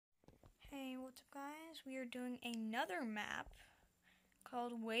what's up guys? We are doing another map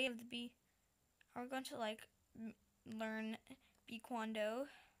called Way of the Bee. We're going to learn beequando.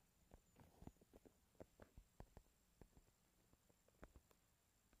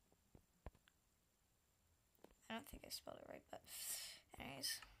 I don't think I spelled it right, but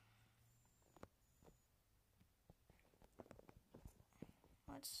anyways.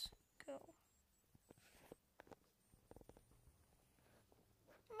 Let's go.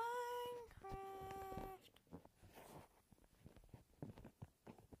 Minecraft.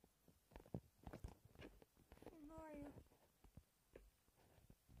 Where are you?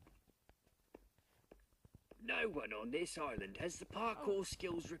 No one on this island has the parkour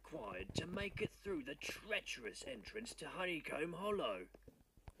skills required to make it through the treacherous entrance to Honeycomb Hollow.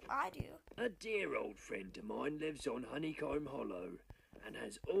 I do. A dear old friend of mine lives on Honeycomb Hollow and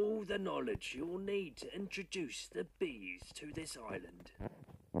has all the knowledge you'll need to introduce the bees to this island.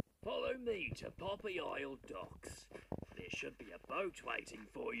 Follow me to Poppy Isle Docks. There should be a boat waiting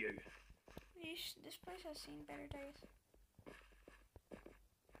for you. This place has seen better days.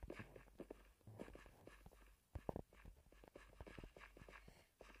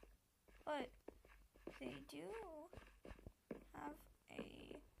 But they do have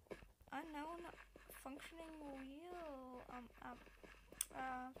a unknown functioning wheel,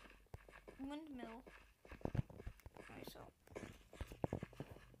 windmill. Okay, so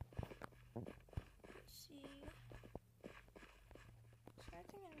let's see. Is there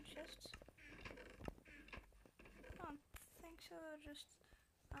anything in the chests? I don't think so. Just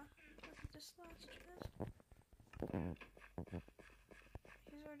look at this last chest.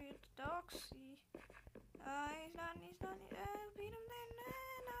 He's already at the docks. He's not. Beat him then,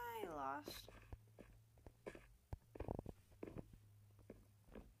 and I lost.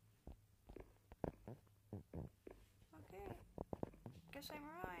 Okay. Guess I'm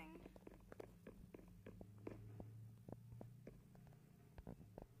wrong.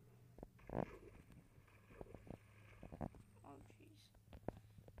 Oh, jeez.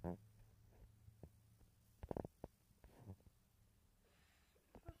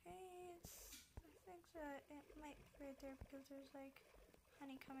 Okay, I think that it might be right there because there's like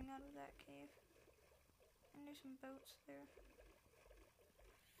honey coming out of that cave. And there's some boats there.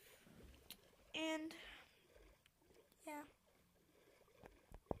 And yeah.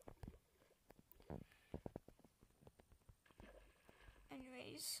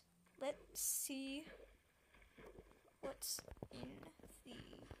 Anyways, let's see what's in the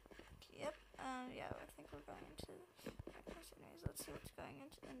yep. Yeah, I think we're going into anyways, let's see what's going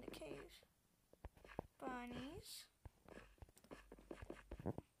in the cave. Bunnies.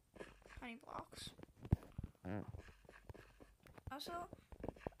 Honey blocks. Also,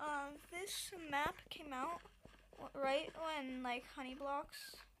 this map came out right when honey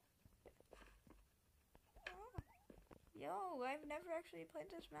blocks. Oh. Yo, I've never actually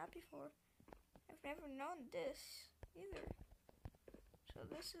played this map before. I've never known this either. So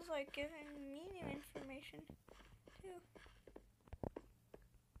this is giving me new information too.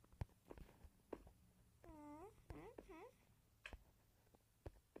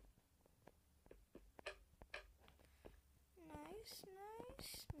 Nice.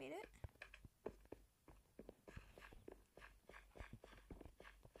 Made it.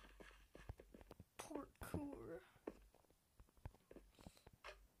 Parkour.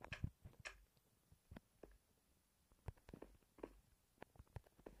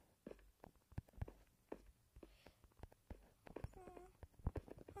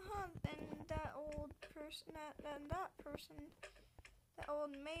 Then that old person, that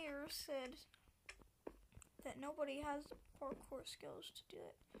old mayor said that nobody has parkour skills to do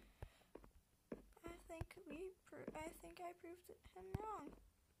it. I think I proved him wrong.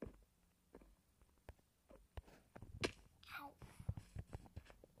 Ow.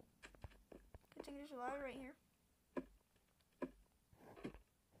 Good thing there's a ladder right here.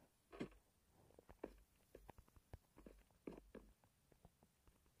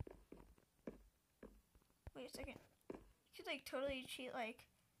 Wait a second. You could totally cheat,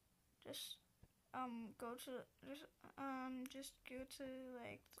 just go to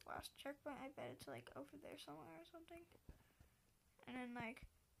the last checkpoint. I bet it's over there somewhere or something. And then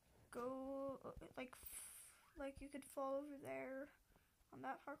go you could fall over there on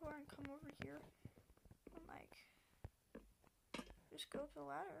that parkour and come over here and just go to the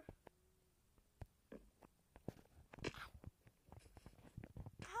ladder.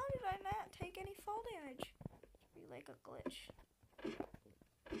 How did I not take any fall damage? It'd be like a glitch.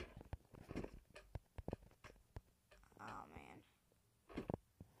 Oh man.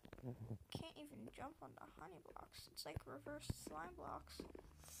 Can't even jump on the honey blocks. It's like reverse slime blocks.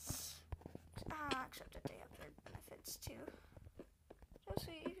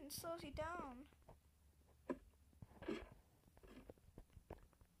 pollen slows you down. Here.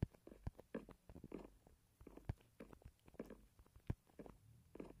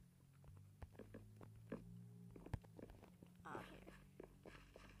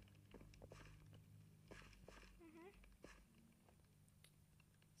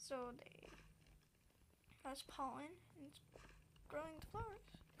 So that's pollen, and it's growing the flowers.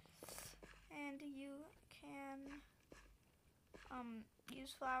 And you can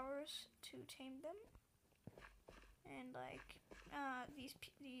use flowers to tame them. And like these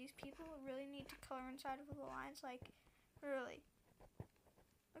people really need to color inside of the lines. Like really,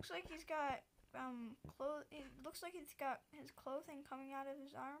 looks like he's got It looks like he's got his clothing coming out of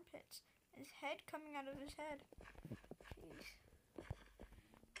his armpits, his head coming out of his head. Jeez.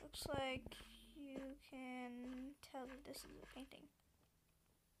 Looks like you can tell that this is a painting.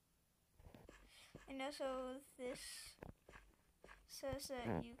 And also this says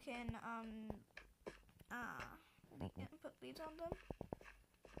that you can put leads on them.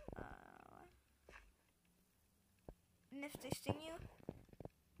 And if they sting you,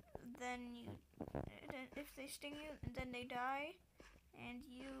 if they sting you, then they die, and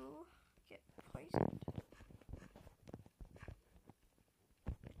you get poisoned.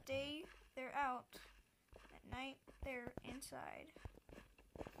 At day, they're out. At night, they're inside.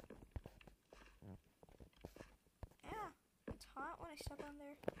 Yeah, it's hot when I step on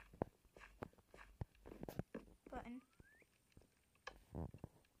there. Button.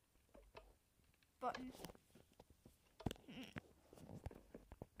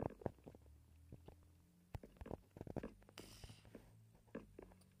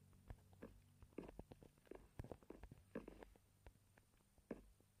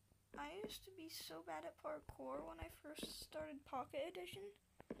 I used to be so bad at parkour when I first started Pocket Edition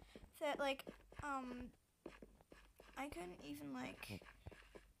that I couldn't even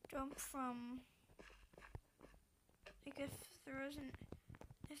jump from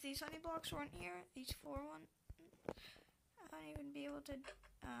if these honey blocks weren't here, these 4 ones, I wouldn't even be able to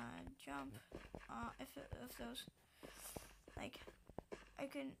jump if those I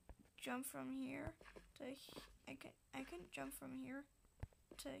couldn't jump from here to I couldn't jump from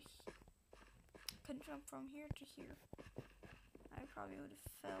here to here. I probably would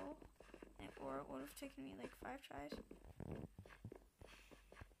have fell, or it would have taken me 5 tries.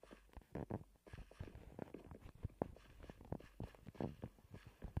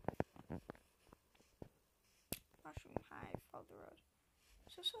 Mushroom hive, follow the road.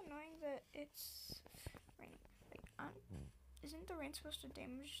 It's just so annoying that it's raining. Isn't the rain supposed to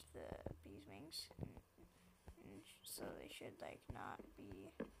damage the bees' wings? And so they should not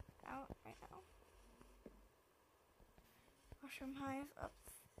be out right now. Mushroom hive up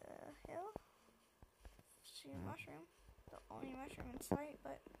the hill. See a mushroom. The only mushroom in sight,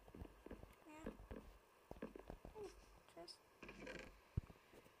 but yeah. Chest.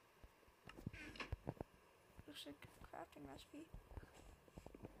 Looks like a crafting recipe.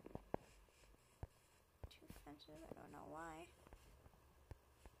 2 fences, I don't know why.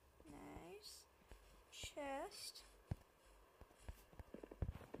 Nice. Chest.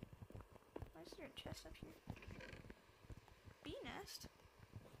 Why is there a chest up here? Bee nest?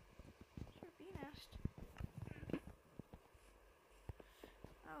 Where's your bee nest?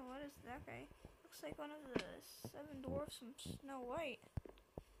 Oh, what is that guy? Looks like one of the 7 dwarfs from Snow White.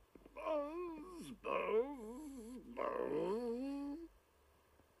 Buzz, buzz, buzz.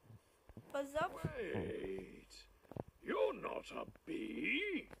 Buzz up. Wait, you're not a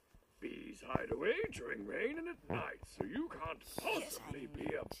bee. Bees hide away during rain and at night, so you can't possibly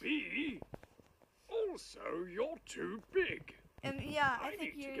be a bee. Also, you're too big. Yeah, I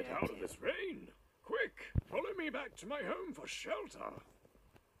think need you're to get out of this rain. Quick, follow me back to my home for shelter.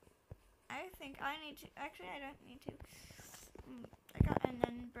 I think I need to. Actually, I don't need to. I got an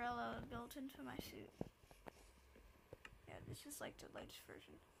umbrella built into my suit. Yeah, this is the latest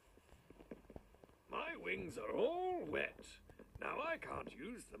version. My wings are all wet. Now I can't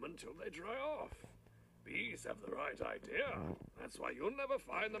use them until they dry off. Bees have the right idea. That's why you'll never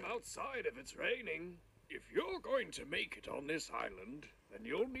find them outside if it's raining. If you're going to make it on this island, then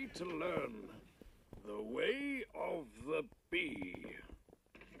you'll need to learn the way of the bee.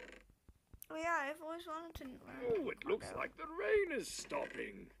 Oh yeah, I've always wanted to learn. Oh, it looks like the rain is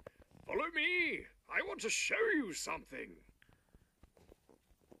stopping. Follow me. I want to show you something.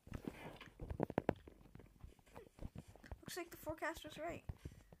 Looks like the forecast was right.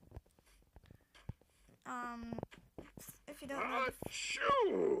 If you don't know.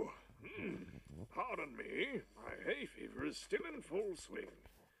 Achoo! Pardon me. My hay fever is still in full swing.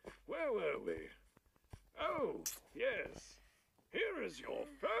 Where were we? Oh, yes. Here is your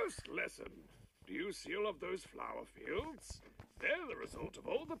first lesson. Do you see all of those flower fields? They're the result of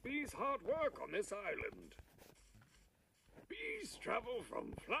all the bees' hard work on this island. Bees travel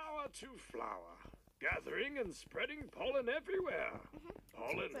from flower to flower, gathering and spreading pollen everywhere.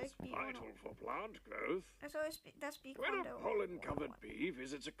 Pollen is vital for plant growth. That's When a beequando. pollen-covered bee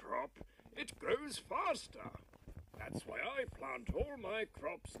visits a crop, it grows faster. That's why I plant all my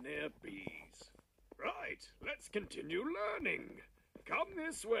crops near bees. Right, let's continue learning. Come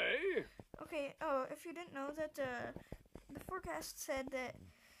this way. Okay. Oh, if you didn't know that the forecast said that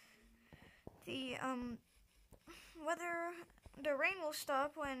the the rain will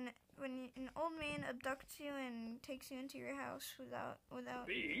stop when an old man abducts you and takes you into your house without.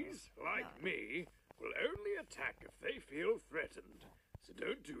 Bees, like me, will only attack if they feel threatened. So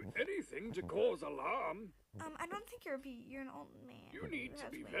don't do anything to cause alarm. I don't think you're a bee. You're an old man. You need who to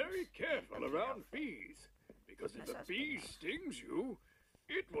has be wings. very careful And a around outfit. bees, because if This a has bee been- stings you,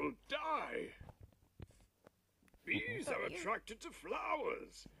 it will die. Bees But are you- attracted to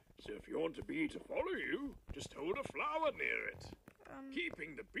flowers, so if you want a bee to follow you, just hold a flower near it.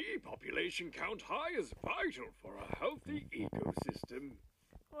 Keeping the bee population count high is vital for a healthy ecosystem.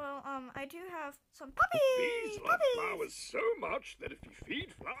 Well, I do have some puppies. Bees love Puppies. flowers so much that if you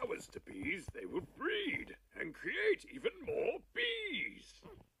feed flowers to bees, they will breed and create even more bees.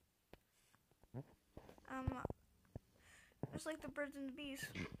 Just like the birds and the bees.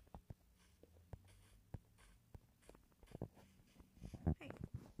 Hey.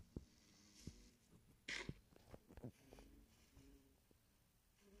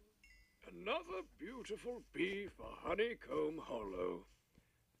 Another beautiful bee for Honeycomb Hollow.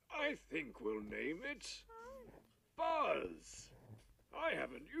 I think we'll name it Buzz. I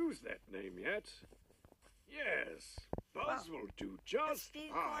haven't used that name yet. Yes, Buzz will do just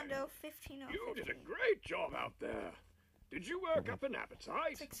fine. beequando 15. You did a great job out there. Did you work up an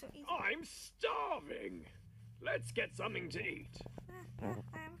appetite? It's like so easy. I'm starving. Let's get something to eat. Yeah,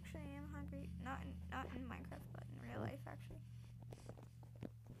 I actually am hungry. Not in Minecraft, but in real life, actually.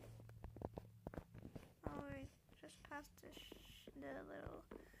 Oh, I just passed the little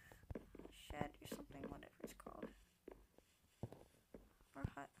shed or something, whatever it's called, or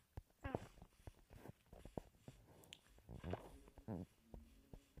hut. I don't know.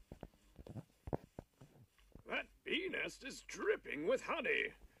 That bee nest is dripping with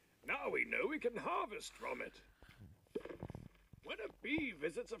honey. Now we know we can harvest from it. When a bee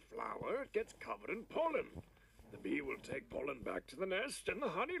visits a flower, it gets covered in pollen. The bee will take pollen back to the nest and the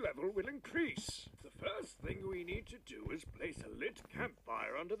honey level will increase. The first thing we need to do is place a lit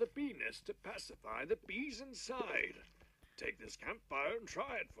campfire under the bee nest to pacify the bees inside. Take this campfire and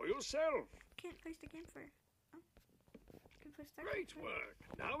try it for yourself. Can't place the campfire. Oh. Can place that Great campfire. work.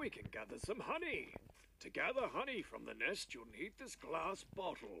 Now we can gather some honey. To gather honey from the nest, you'll need this glass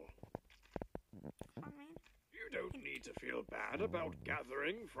bottle. Come on, man. You don't need to feel bad about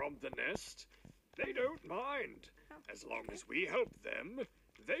gathering from the nest. They don't mind. As long as we help them,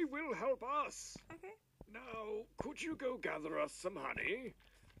 they will help us. Okay. Now, could you go gather us some honey?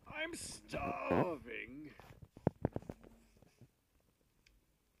 I'm starving.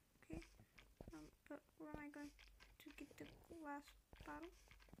 Okay. But where am I going to get the glass bottle?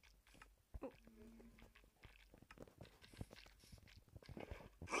 Oh.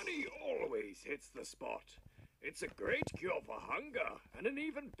 Honey always hits the spot. It's a great cure for hunger and an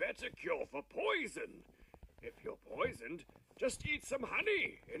even better cure for poison. If you're poisoned, just eat some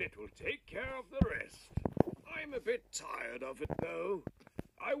honey and it will take care of the rest. I'm a bit tired of it though.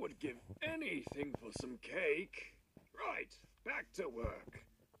 I would give anything for some cake. Right, back to work.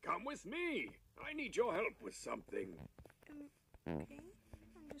 Come with me. I need your help with something. Okay.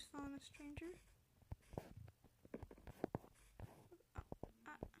 I'm just following a stranger.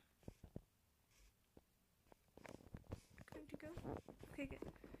 Going to go. Okay, good.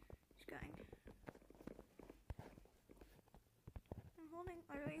 He's going. I'm holding.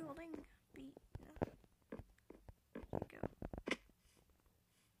 Are you holding? B. No. There you go.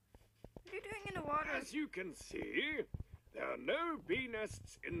 What are you doing in the water? As you can see, there are no bee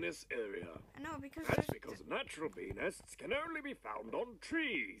nests in this area. I know because That's there's because natural bee nests can only be found on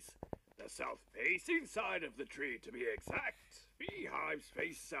trees. The south-facing side of the tree, to be exact. Beehives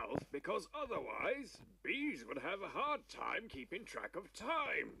face south because otherwise, bees would have a hard time keeping track of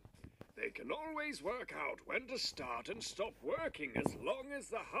time. They can always work out when to start and stop working as long as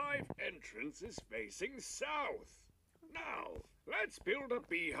the hive entrance is facing south. Now, let's build a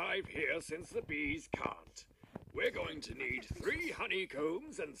beehive here since the bees can't. We're going to need 3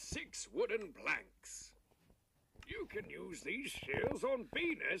 honeycombs and 6 wooden planks. You can use these shears on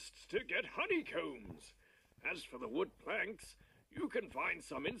bee nests to get honeycombs. As for the wood planks, You can find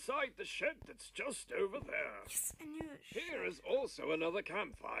some inside the shed that's just over there. Yes, I knew it. Here is also another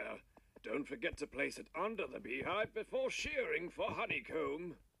campfire. Don't forget to place it under the beehive before shearing for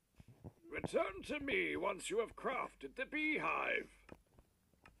honeycomb. Return to me once you have crafted the beehive.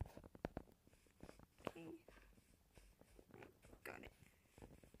 Okay. Got it.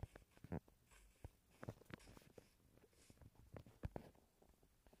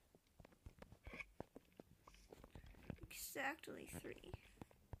 Exactly 3.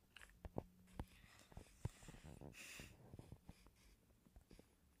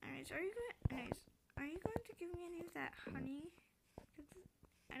 Anyways, are you going to give me any of that honey? 'Cause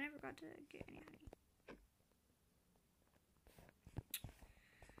I never got to get any honey.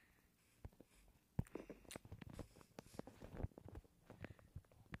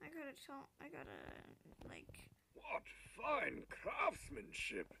 I gotta, like... What fine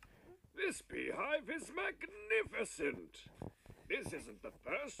craftsmanship! This beehive is magnificent! This isn't the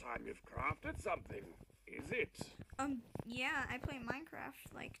first time you've crafted something, is it? Yeah, I play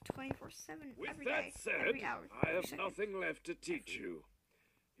Minecraft like 24/7 With every that day, said, every hour, I every have second. nothing left to teach you.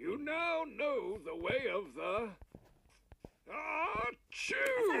 You now know the way of the... I thought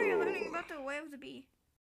you were learning about the way of the bee.